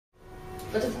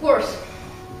But of course,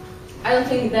 I don't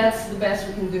think that's the best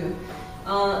we can do.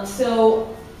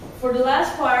 So for the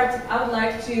last part, I would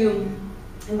like to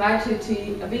invite you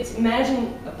to a bit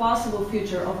imagine a possible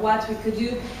future of what we could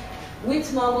do with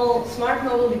smart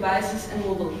mobile devices and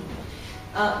Moodle.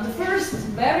 The first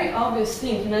very obvious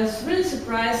thing, and I was really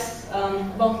surprised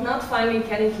about not finding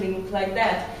anything like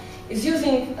that, is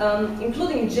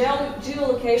including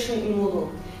geolocation in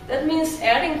Moodle. That means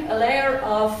adding a layer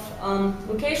of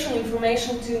location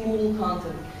information to Moodle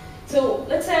content. So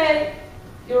let's say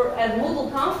you're at a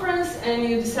Moodle conference and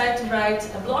you decide to write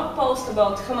a blog post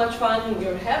about how much fun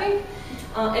you're having,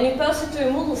 and you post it to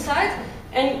a Moodle site,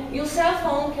 and your cell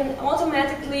phone can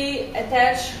automatically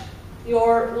attach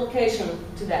your location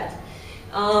to that.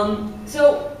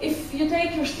 So if you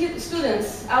take your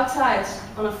students outside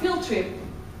on a field trip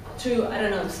to, I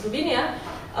don't know, Slovenia,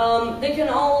 they can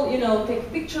all,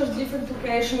 take pictures of different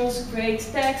locations, create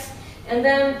text, and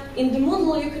then in the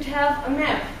Moodle you could have a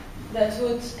map that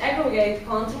would aggregate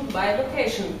content by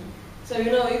location. So,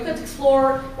 you could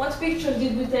explore what pictures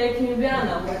did we take in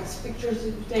Ljubljana, what pictures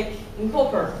did we take in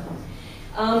Koper.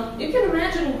 You can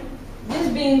imagine this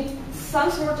being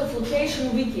some sort of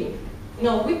location wiki.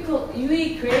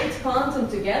 We create content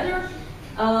together,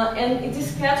 and it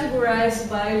is categorized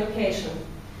by location.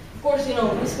 Of course,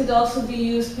 this could also be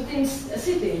used within a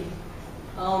city,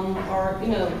 or,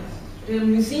 the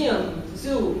museum,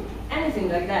 zoo, anything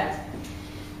like that.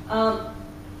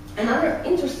 Another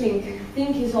interesting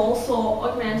thing is also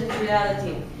augmented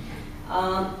reality.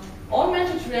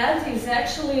 Augmented reality is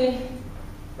actually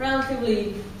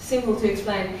relatively simple to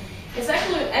explain. It's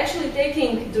actually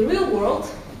taking the real world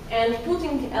and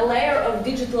putting a layer of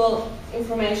digital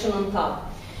information on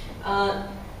top.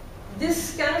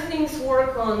 This kind of things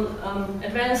work on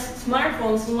advanced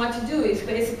smartphones, and what you do is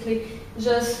basically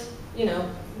just,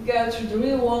 go through the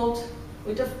real world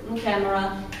with a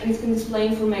camera, and it can display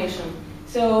information.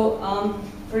 So,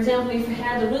 for example, if I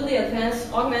had a really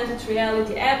advanced augmented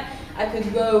reality app, I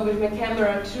could go with my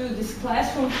camera through this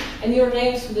classroom, and your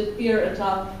names would appear at the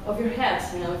top of your heads.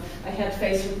 I had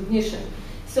face recognition.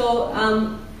 So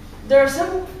there are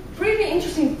some pretty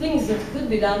interesting things that could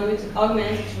be done with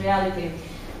augmented reality.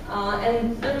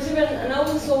 And there's even an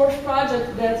open source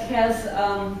project that has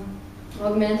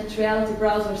augmented reality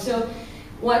browser. So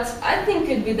what I think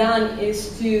could be done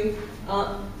is to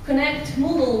connect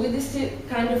Moodle with this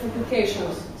kind of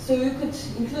applications. So you could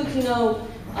include,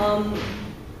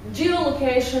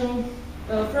 geolocation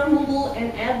from Moodle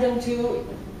and add them to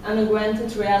an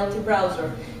augmented reality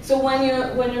browser. So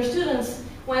when your students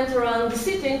went around the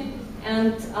city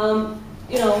and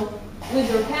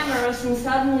with their cameras, and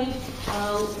suddenly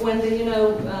when they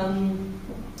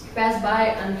pass by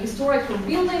an historical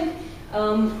building,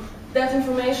 that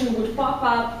information would pop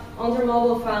up on their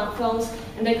mobile phones,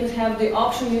 and they could have the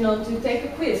option, to take a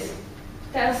quiz,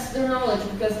 test their knowledge,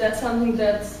 because that's something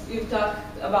that you talked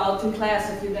about in class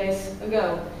a few days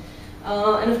ago.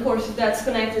 And of course, if that's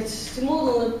connected to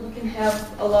Moodle, we can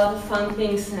have a lot of fun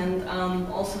things and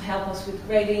also help us with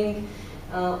grading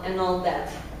and all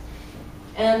that.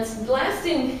 And the last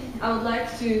thing I would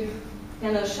like to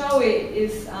kind of show you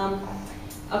is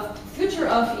a future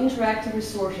of interactive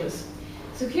resources.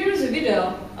 So here is a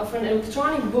video of an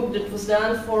electronic book that was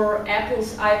done for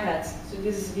Apple's iPad. So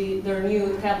this is their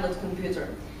new tablet computer.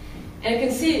 And you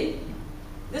can see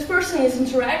this person is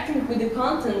interacting with the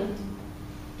content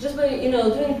just by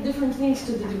doing different things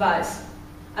to the device.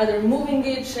 Either moving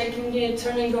it, shaking it,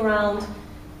 turning around,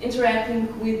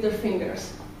 interacting with their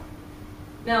fingers.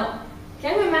 Now,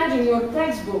 can you imagine your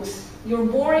textbooks, your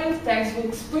boring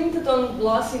textbooks printed on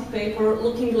glossy paper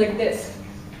looking like this?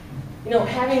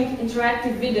 Having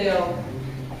interactive video,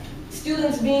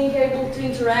 students being able to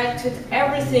interact with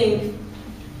everything,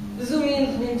 zoom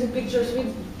in into pictures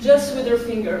just with their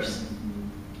fingers.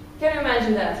 Can you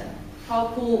imagine that?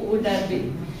 How cool would that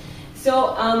be?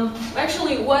 So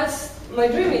actually what my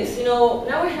dream is,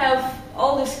 now we have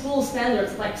all these cool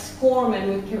standards like SCORM,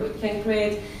 and we can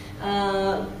create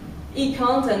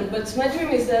e-content, but my dream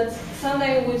is that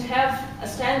someday we would have a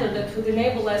standard that would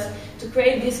enable us to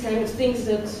create these kind of things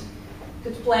that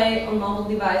could play on mobile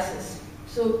devices.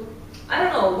 So, I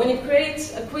don't know, when you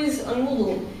create a quiz on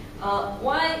Moodle,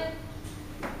 why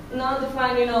not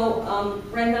define,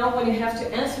 right now when you have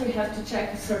to answer, you have to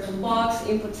check a certain box,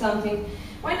 input something.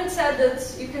 Why not say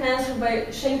that you can answer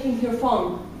by shaking your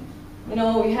phone?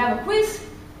 You have a quiz,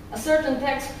 a certain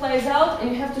text plays out, and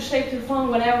you have to shake your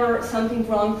phone whenever something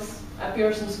wrong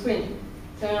appears on screen.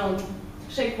 So,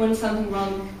 shake when something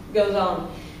wrong goes on.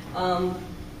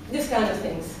 These kind of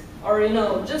things. Or,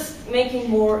 just making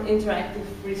more interactive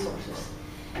resources.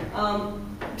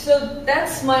 So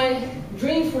that's my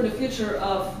dream for the future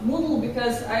of Moodle,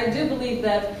 because I do believe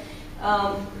that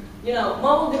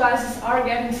mobile devices are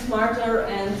getting smarter,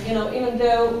 and even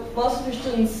though most of the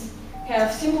students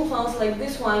have simple phones like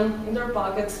this one in their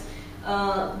pockets,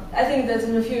 I think that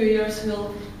in a few years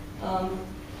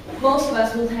most of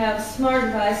us will have smart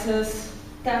devices,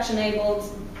 touch-enabled,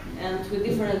 and with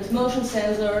different motion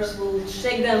sensors. We'll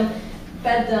shake them,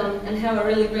 pet them, and have a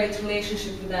really great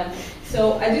relationship with them.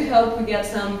 So I do hope we get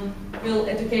some real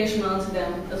education onto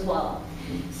them as well.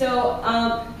 So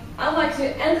I'd like to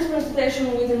end this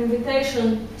presentation with an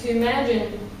invitation to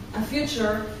imagine a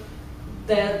future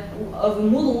of a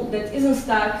Moodle that isn't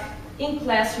stuck in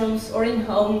classrooms or in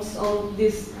homes on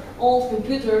these old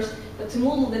computers, but a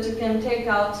Moodle that you can take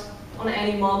out on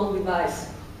any mobile device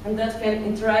and that can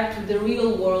interact with the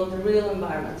real world, the real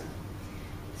environment.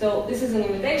 So this is an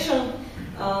invitation.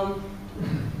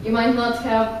 You might not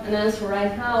have an answer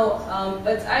right now,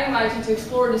 but I invite you to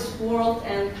explore this world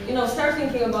and start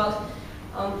thinking about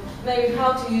maybe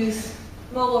how to use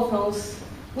mobile phones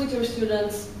with your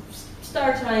students.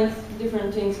 Start trying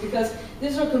different things, because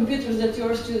these are computers that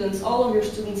your students, all of your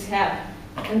students have,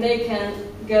 and they can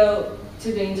go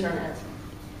to the internet.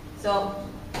 So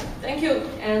thank you,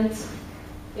 and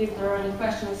if there are any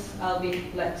questions, I'll be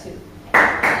glad to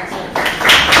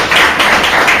answer.